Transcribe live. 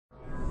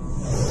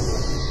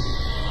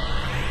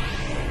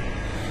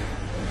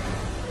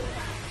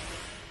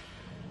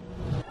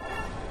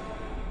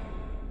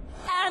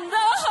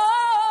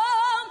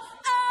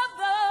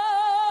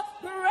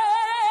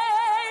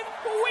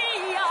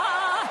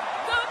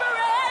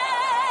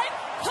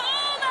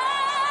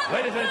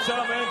Ladies and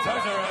gentlemen,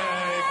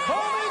 Desiree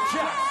Coleman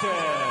Jackson.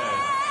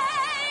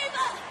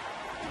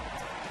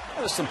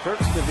 There's some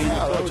perks to being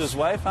the coach's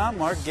wife, huh,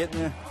 Mark?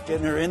 Getting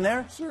her in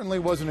there? Certainly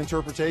was an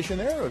interpretation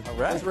there of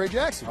Desiree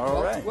Jackson.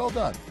 All right. Well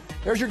done.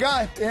 There's your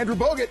guy, Andrew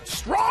Bogut,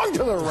 strong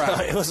to the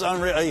right. It was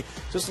unreal.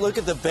 Just look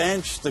at the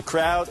bench, the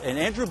crowd, and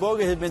Andrew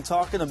Bogut had been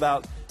talking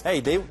about,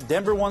 hey,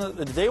 Denver want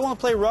to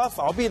play rough.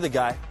 I'll be the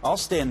guy. I'll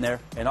stand there,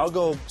 and I'll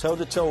go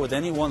toe-to-toe with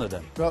any one of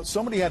them. Well,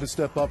 somebody had to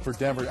step up for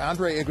Denver.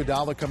 Andre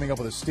Iguodala coming up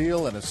with a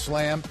steal and a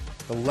slam.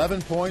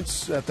 11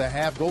 points at the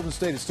half. Golden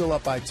State is still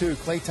up by 2.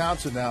 Klay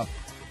Thompson now.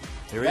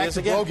 Here he is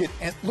again. Bogut,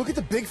 and look at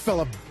the big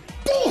fella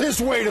bull his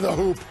way to the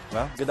hoop.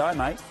 Well, good eye,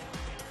 Mike.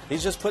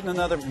 He's just putting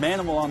another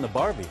manimal on the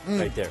Barbie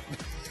right there.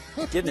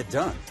 Getting it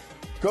done.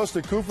 Costa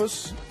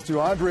Koufos to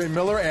Andre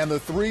Miller, and the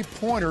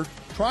three-pointer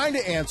trying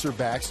to answer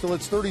back. Still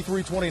it's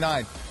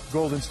 33-29.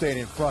 Golden State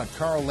in front.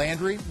 Carl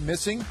Landry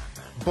missing.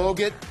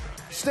 Bogut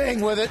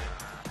staying with it.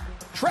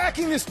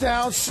 Tracking this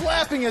down,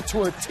 slapping it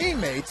to a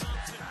teammate.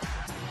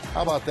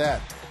 How about that?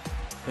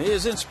 It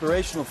is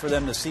inspirational for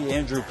them to see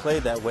Andrew play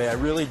that way. I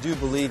really do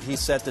believe he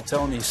set the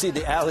tone. You see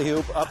the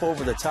alley-oop up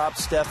over the top,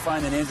 Steph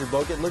finding Andrew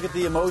Bogut. Look at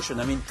the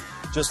emotion. I mean,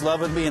 just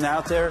loving being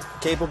out there.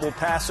 Capable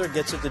passer,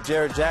 gets it to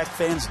Jared Jack.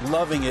 Fans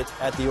loving it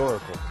at the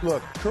Oracle.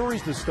 Look,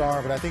 Curry's the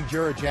star, but I think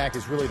Jared Jack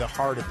is really the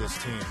heart of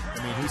this team.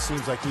 I mean, he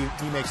seems like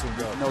he makes them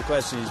go. No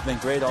question. He's been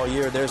great all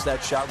year. There's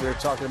that shot we were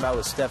talking about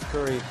with Steph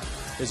Curry.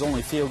 His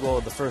only field goal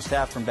of the first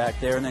half from back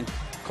there. And then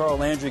Carl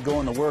Landry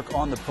going to work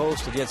on the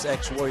post against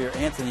ex-Warrior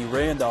Anthony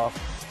Randolph.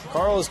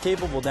 Carl is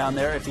capable down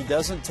there. If he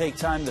doesn't take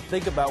time to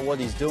think about what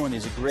he's doing,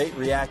 he's a great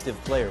reactive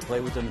player.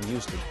 Played with him in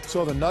Houston.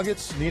 So the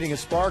Nuggets needing a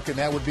spark, and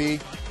that would be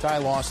Ty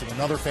Lawson.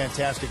 Another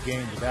fantastic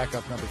game to back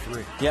up number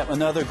 3. Yep,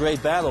 another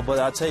great battle. But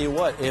I'll tell you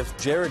what, if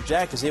Jared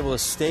Jack is able to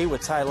stay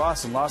with Ty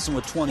Lawson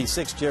with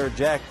 26, Jared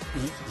Jack,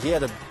 he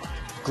had a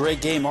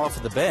great game off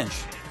of the bench.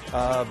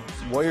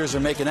 Warriors are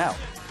making out.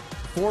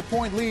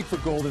 4-point lead for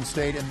Golden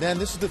State, and then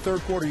this is the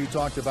third quarter you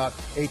talked about,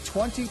 a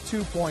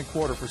 22-point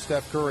quarter for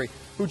Steph Curry,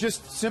 who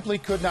just simply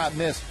could not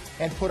miss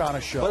and put on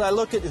a show. But I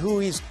look at who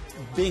he's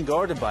being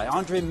guarded by.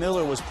 Andre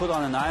Miller was put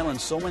on an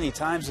island so many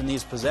times in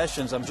these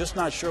possessions. I'm just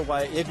not sure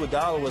why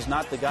Iguodala was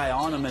not the guy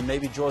on him, and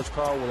maybe George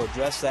Karl will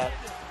address that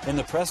in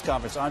the press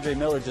conference. Andre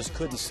Miller just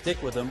couldn't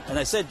stick with him. And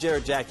I said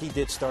Jared Jack, he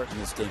did start in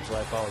this game, so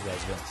I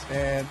apologize, Vince.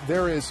 And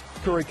there is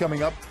Curry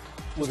coming up.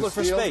 Just look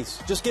for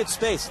space. Just get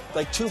space.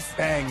 Like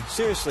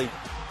seriously,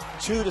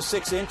 2 to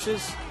 6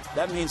 inches.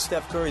 That means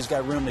Steph Curry's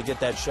got room to get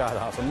that shot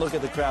off. And look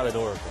at the crowd at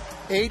Oracle.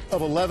 8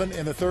 of 11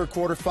 in the third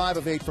quarter, 5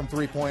 of 8 from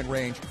three-point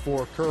range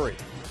for Curry.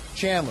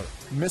 Chandler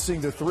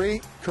missing the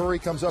 3. Curry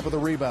comes up with a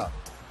rebound.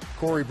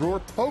 Corey Brewer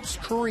pokes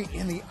Curry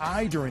in the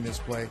eye during this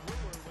play.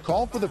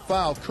 Called for the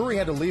foul. Curry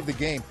had to leave the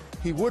game.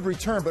 He would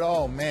return, but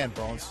oh man,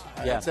 Bones.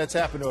 Yeah. That's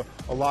happened to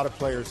a lot of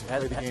players.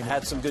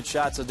 Had some good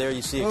shots there.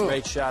 You see a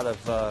great shot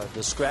of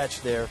the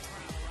scratch there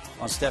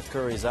on Steph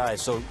Curry's eye.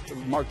 So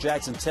Mark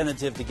Jackson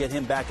tentative to get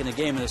him back in the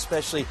game, and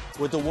especially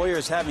with the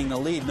Warriors having the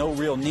lead, no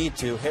real need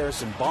to.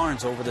 Harrison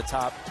Barnes over the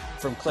top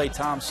from Klay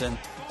Thompson,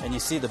 and you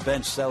see the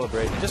bench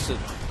celebrating. Just a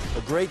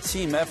great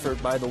team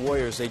effort by the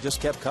Warriors. They just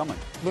kept coming.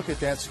 Look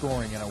at that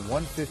scoring in a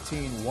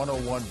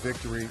 115-101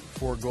 victory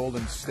for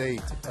Golden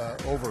State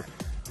over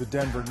the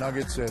Denver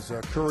Nuggets, as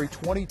Curry,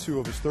 22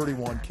 of his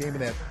 31, came in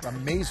that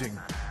amazing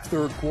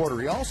third quarter.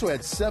 He also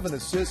had 7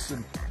 assists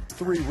and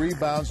 3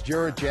 rebounds.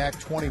 Jared Jack,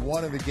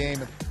 21 in the game.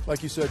 And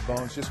like you said,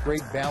 Bones, just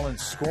great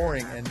balanced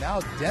scoring. And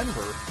now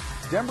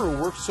Denver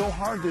worked so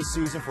hard this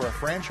season for a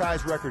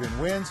franchise record in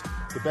wins,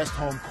 the best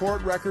home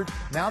court record.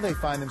 Now they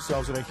find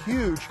themselves in a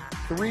huge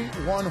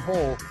 3-1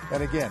 hole.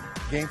 And again,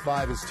 Game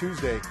 5 is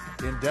Tuesday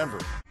in Denver.